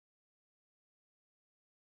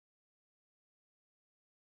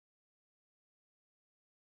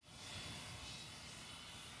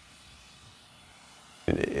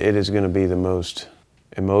It is going to be the most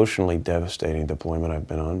emotionally devastating deployment I've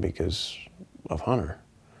been on because of Hunter.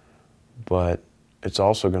 But it's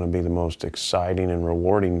also going to be the most exciting and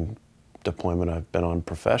rewarding deployment I've been on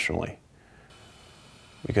professionally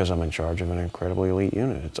because I'm in charge of an incredibly elite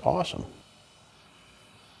unit. It's awesome.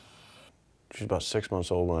 She was about 6 months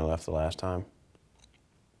old when I left the last time.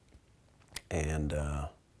 And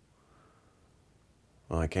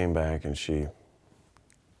when I came back and she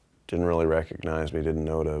didn't really recognize me, didn't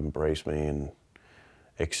know to embrace me and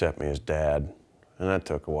accept me as dad, and that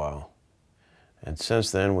took a while. And since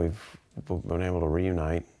then, we've been able to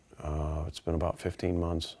reunite. It's been about 15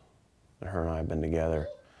 months that her and I have been together,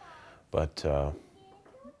 but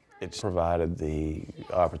it's provided the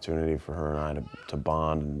opportunity for her and I to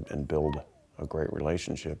bond and build a great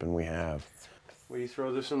relationship, and we have. Will you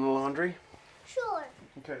throw this in the laundry? Sure.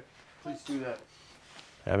 Okay, please do that.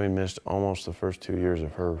 Having missed almost the first 2 years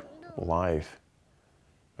of her life,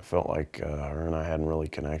 I felt like her and I hadn't really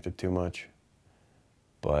connected too much,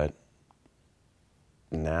 but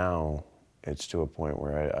now it's to a point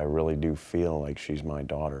where I really do feel like she's my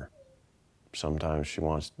daughter. Sometimes she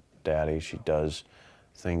wants daddy. She does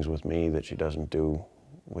things with me that she doesn't do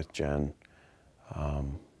with Jen.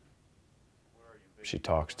 She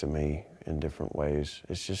talks to me in different ways.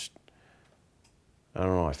 It's just, I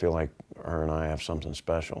don't know, I feel like her and I have something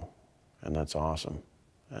special, and that's awesome.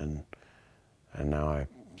 And now I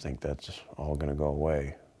think that's all going to go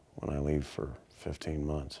away when I leave for 15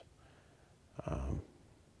 months.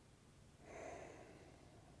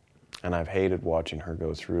 And I've hated watching her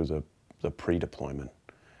go through the pre-deployment.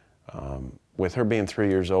 With her being 3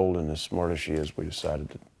 years old and as smart as she is, we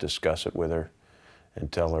decided to discuss it with her and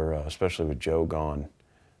tell her, especially with Joe gone,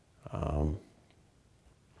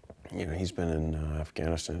 you know, he's been in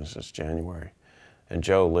Afghanistan since January. And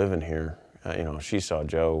Joe living here, you know, she saw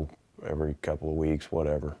Joe every couple of weeks,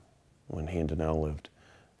 whatever, when he and Danelle lived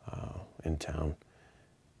in town.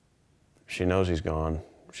 She knows he's gone.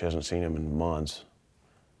 She hasn't seen him in months.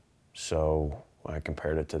 So I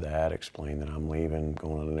compared it to that, explained that I'm leaving,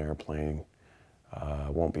 going on an airplane,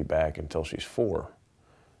 won't be back until she's 4.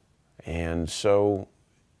 And so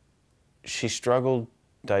she struggled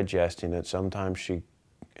digesting it. Sometimes she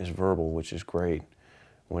is verbal, which is great,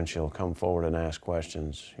 when she'll come forward and ask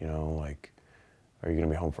questions, you know, like, are you going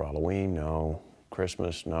to be home for Halloween? No.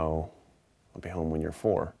 Christmas? No. I'll be home when you're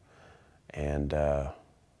 4. And that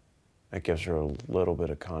gives her a little bit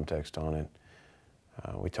of context on it.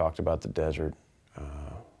 We talked about the desert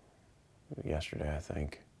yesterday, I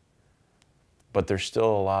think. But there's still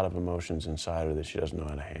a lot of emotions inside her that she doesn't know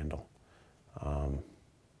how to handle.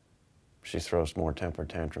 She throws more temper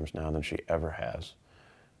tantrums now than she ever has,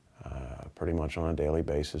 pretty much on a daily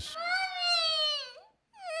basis.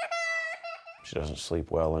 She doesn't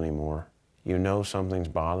sleep well anymore. You know something's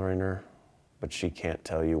bothering her, but she can't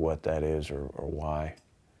tell you what that is or why.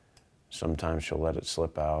 Sometimes she'll let it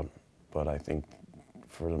slip out, but I think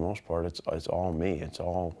for the most part, it's all me. It's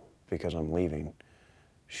all because I'm leaving.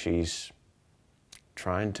 She's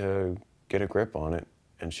trying to get a grip on it,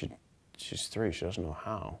 and she's 3. She doesn't know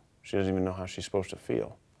how. She doesn't even know how she's supposed to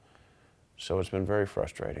feel. So it's been very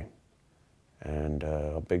frustrating and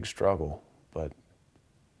a big struggle, but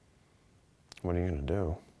what are you going to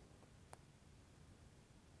do?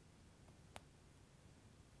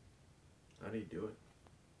 How do you do it?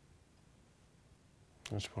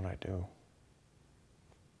 That's what I do.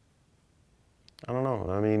 I don't know.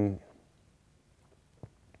 I mean,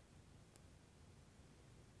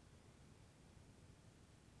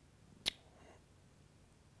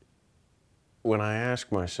 when I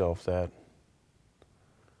ask myself that,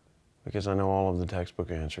 because I know all of the textbook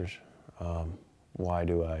answers, why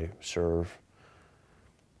do I serve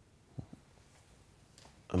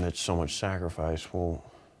amidst so much sacrifice? Well,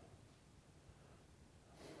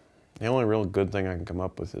 the only real good thing I can come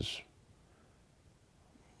up with is,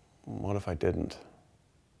 what if I didn't?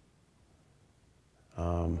 I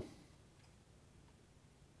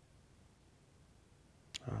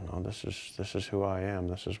don't know, this is who I am.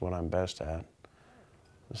 This is what I'm best at.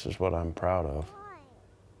 This is what I'm proud of.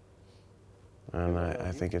 And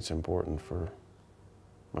I think it's important for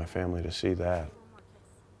my family to see that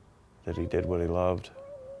he did what he loved.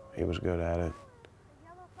 He was good at it.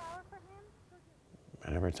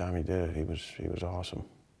 And every time he did it, he was awesome.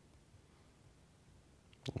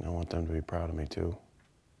 And I want them to be proud of me too.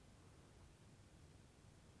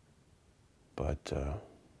 But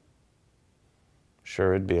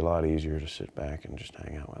sure, it'd be a lot easier to sit back and just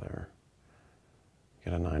hang out with her.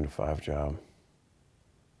 Get a 9-to-5 job.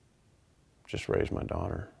 Just raise my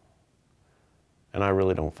daughter. And I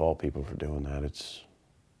really don't fault people for doing that.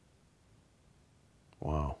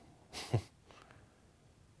 Wow.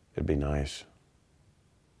 It'd be nice,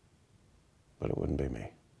 but it wouldn't be me.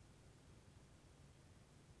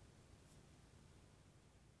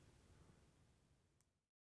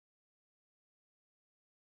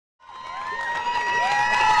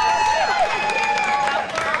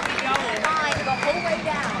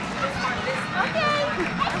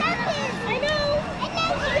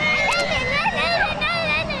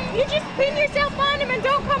 You just pin yourself on him and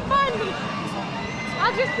don't come find me.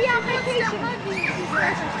 I'll just be on vacation.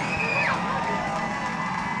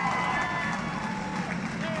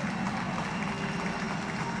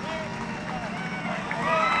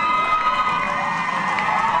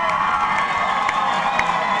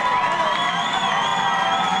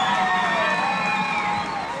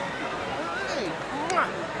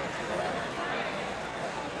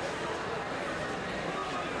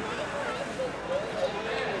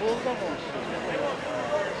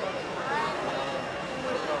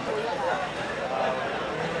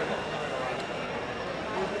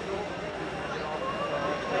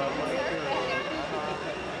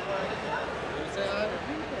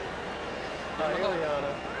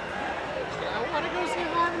 I want to go say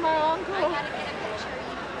hi to my uncle. I gotta get a picture.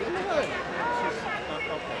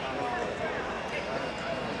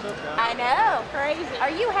 I know. Crazy. Are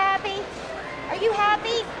you happy? Are you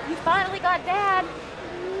happy? You finally got Dad.